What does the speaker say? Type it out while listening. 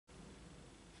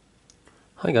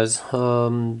Hi guys, how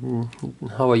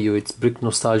are you? It's Brick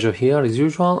Nostalgia here as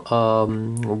usual.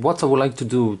 What I would like to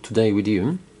do today with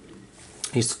you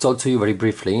is to talk to you very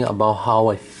briefly about how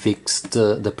I fixed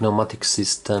the pneumatic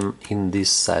system in this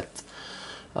set.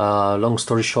 Long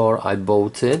story short, I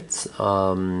bought it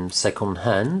second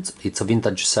hand. It's a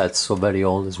vintage set, so very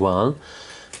old as well.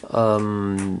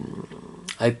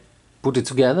 I put it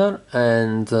together,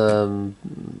 and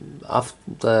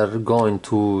after going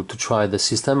to try the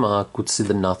system, I could see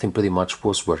that nothing pretty much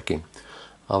was working.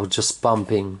 I was just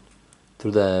pumping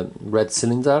through the red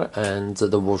cylinder and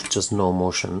there was just no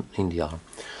motion in the arm.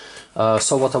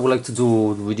 So what I would like to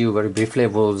do with you very briefly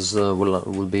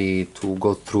will be to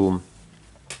go through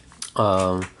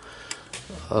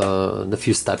the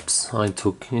few steps I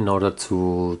took in order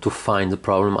to find the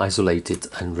problem, isolate it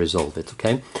and resolve it.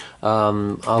 Okay,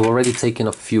 I've already taken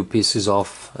a few pieces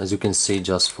off, as you can see,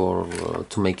 just for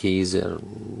to make it easier,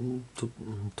 to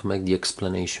make the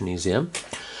explanation easier.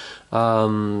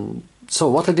 So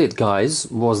what I did, guys,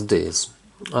 was this.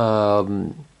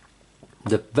 The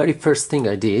very first thing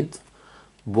I did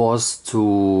was to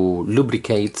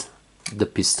lubricate the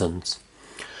pistons.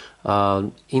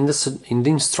 In the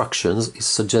instructions, it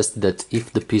suggests that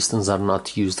if the pistons are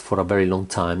not used for a very long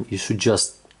time, you should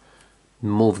just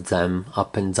move them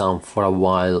up and down for a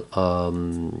while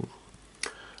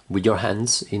with your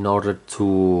hands in order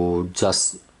to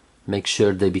just make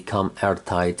sure they become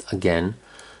airtight again,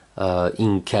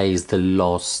 in case they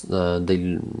lost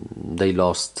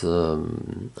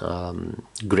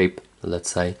grip, let's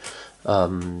say,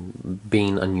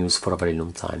 being unused for a very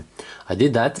long time. I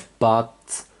did that, but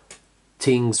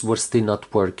things were still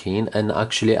not working, and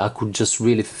actually I could just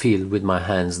really feel with my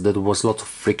hands that there was a lot of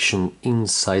friction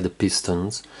inside the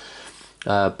pistons,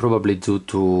 probably due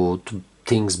to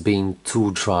things being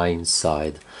too dry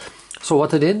inside. So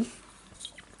what I did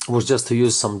was just to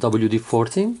use some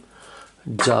WD-40,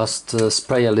 just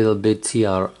spray a little bit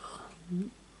here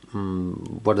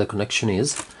where the connection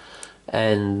is,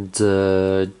 and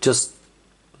just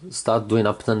start doing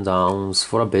up and downs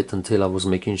for a bit until I was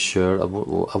making sure I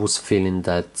was feeling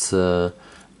that the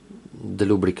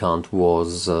lubricant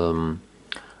was all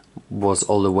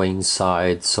the way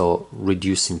inside, so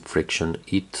reducing friction.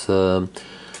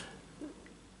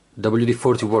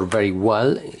 WD-40 worked very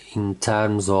well in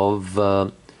terms of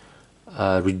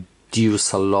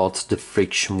reduce a lot the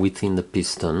friction within the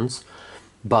pistons,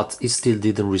 but it still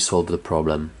didn't resolve the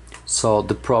problem. So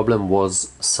the problem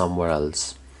was somewhere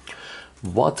else.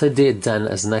 What I did then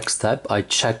as next step, I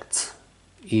checked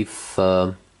if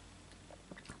there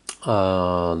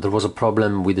was a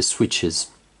problem with the switches.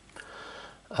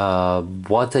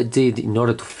 What I did in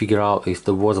order to figure out if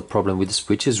there was a problem with the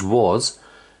switches was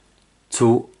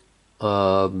to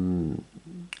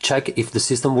check if the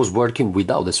system was working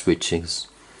without the switches.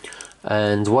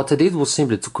 And what I did was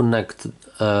simply to connect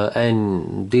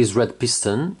this red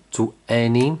piston to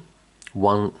any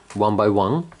one by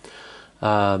one,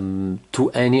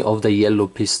 to any of the yellow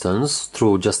pistons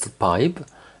through just a pipe,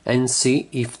 and see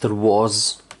if there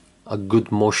was a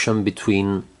good motion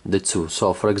between the two.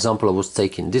 So for example, I was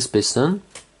taking this piston,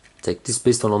 take this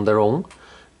piston on their own,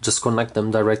 just connect them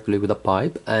directly with a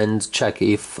pipe and check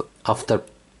if after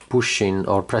pushing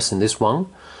or pressing this one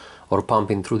or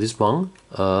pumping through this one,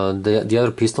 the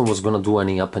other piston was going to do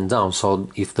any up and down, so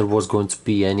if there was going to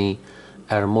be any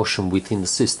air motion within the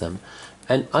system.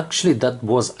 And actually that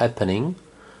was happening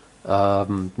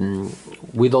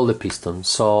with all the pistons.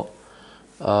 So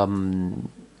that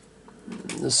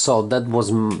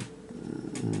was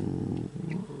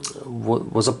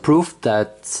a proof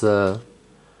that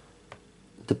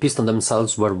the piston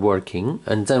themselves were working.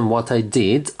 And then what I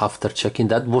did after checking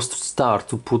that was to start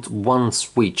to put one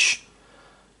switch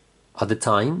at a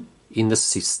time in the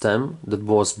system that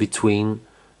was between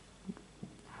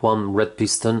one red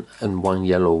piston and one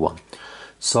yellow one.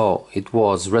 So it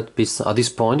was red piston. At this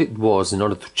point, it was, in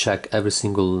order to check every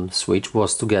single switch,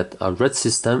 was to get a red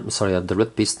the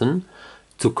red piston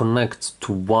to connect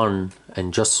to one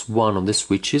and just one of the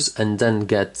switches, and then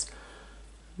get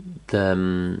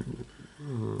the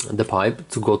pipe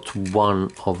to go to one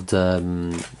of the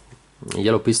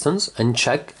yellow pistons and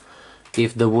check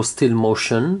if there was still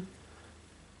motion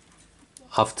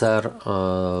after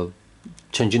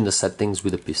changing the settings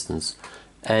with the pistons.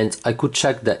 And I could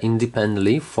check that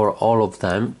independently for all of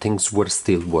them, things were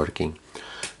still working.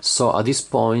 So at this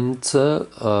point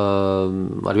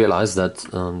I realized that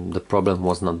the problem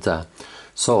was not there.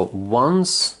 So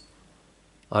once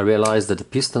I realized that the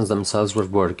pistons themselves were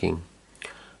working,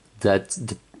 that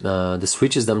the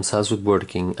switches themselves were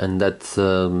working, and that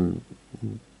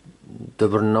there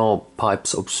were no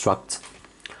pipes obstruct,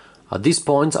 At this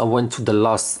point I went to the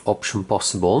last option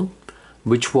possible,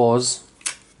 which was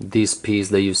this piece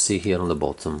that you see here on the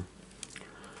bottom.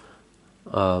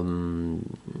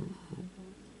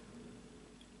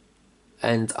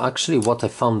 And actually what I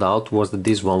found out was that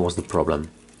this one was the problem.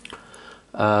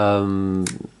 How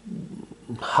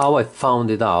I found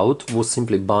it out was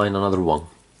simply buying another one.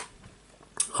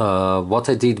 What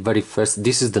I did very first,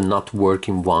 this is the not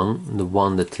working one, the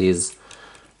one that is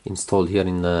installed here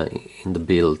in the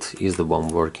build is the one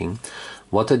working.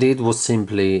 What I did was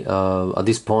simply, at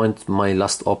this point my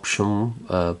last option,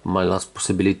 my last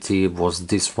possibility was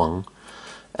this one,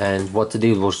 and what I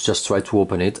did was just try to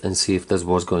open it and see if there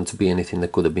was going to be anything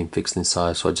that could have been fixed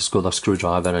inside. So I just got a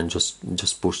screwdriver and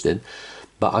just pushed it,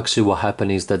 but actually what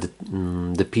happened is that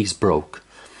the piece broke.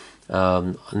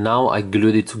 Now I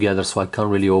glued it together, so I can't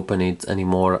really open it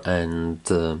anymore and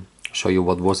show you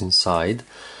what was inside.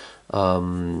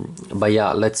 But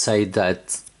yeah, let's say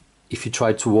that if you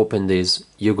try to open this,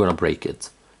 you're gonna break it,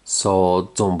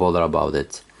 so don't bother about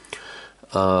it.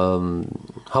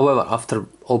 However, after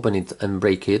open it and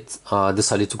break it, I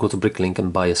decided to go to Bricklink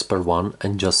and buy a spare one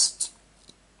and just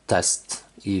test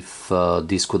if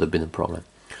this could have been a problem.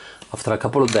 After a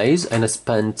couple of days, and I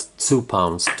spent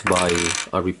 £2 to buy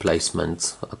a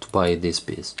replacement, to buy this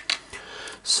piece.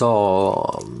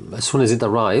 So as soon as it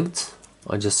arrived,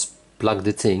 I just plugged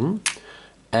it in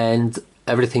and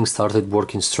everything started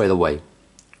working straight away,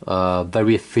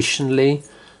 very efficiently.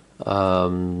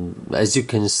 As you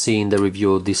can see in the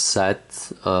review of this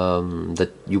set,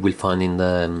 that you will find in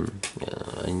the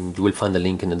and you will find the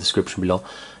link in the description below,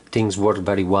 things worked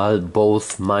very well,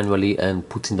 both manually and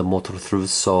putting the motor through,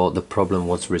 so the problem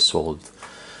was resolved.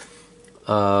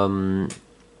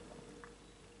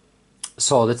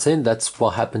 So that's it, that's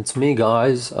what happened to me,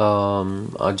 guys.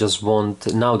 I just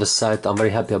want, now the set, I'm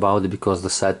very happy about it because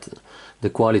the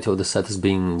quality of the set is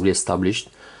being re-established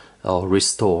or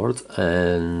restored,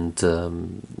 and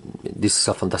this is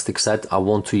a fantastic set. I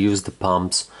want to use the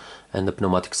pumps and the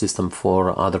pneumatic system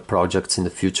for other projects in the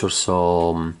future,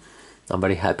 so I'm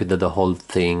very happy that the whole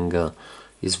thing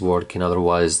is working.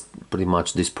 Otherwise pretty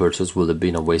much this purchase would have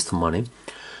been a waste of money,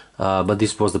 but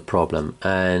this was the problem,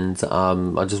 and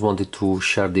I just wanted to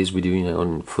share this with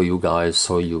you, for you guys,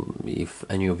 so if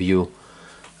any of you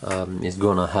is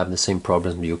gonna have the same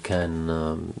problem, you can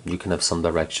have some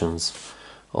directions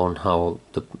on how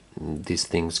these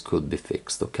things could be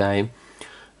fixed. Okay,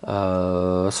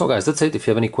 so guys, that's it. If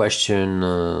you have any question,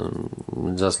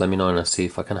 just let me know and I'll see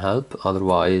if I can help.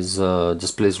 Otherwise,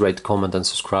 just please rate, comment and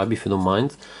subscribe if you don't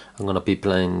mind. I'm gonna be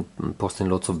posting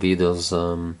lots of videos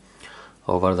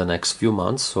over the next few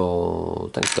months, so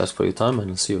thanks guys for your time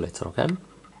and I'll see you later. Okay.